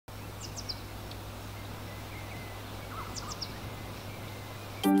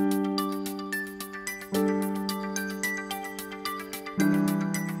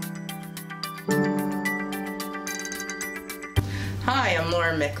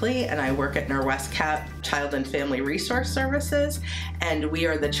Laura Mickley, and I work at Norwescap Child and Family Resource Services, and we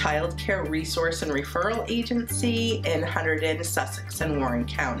are the childcare resource and referral agency in Hunterdon, Sussex and Warren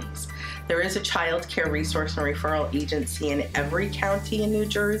Counties. There is a childcare resource and referral agency in every county in New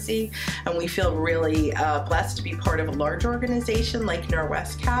Jersey, and we feel really blessed to be part of a large organization like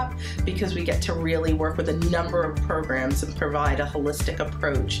Norwescap, because we get to really work with a number of programs and provide a holistic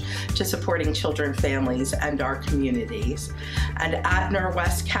approach to supporting children, families, and our communities. And at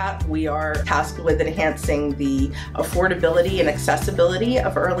Norwescap, we are tasked with enhancing the affordability and accessibility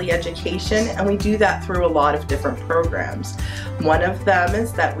of early education, and we do that through a lot of different programs. One of them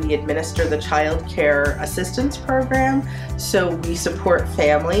is that we administer the Child Care Assistance Program, so we support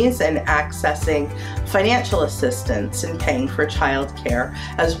families in accessing financial assistance and paying for child care,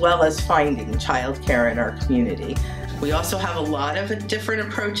 as well as finding child care in our community. We also have a lot of different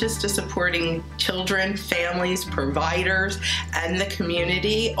approaches to supporting children, families, providers, and the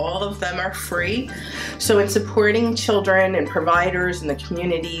community. All of them are free. So in supporting children and providers and the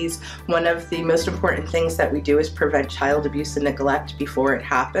communities, one of the most important things that we do is prevent child abuse and neglect before it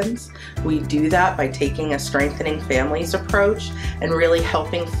happens. We do that by taking a strengthening families approach and really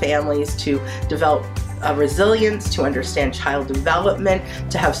helping families to develop resilience, to understand child development,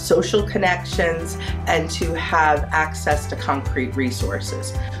 to have social connections, and to have access to concrete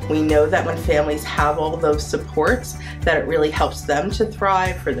resources. We know that when families have all those supports, that it really helps them to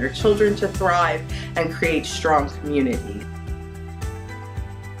thrive, for their children to thrive, and create strong communities.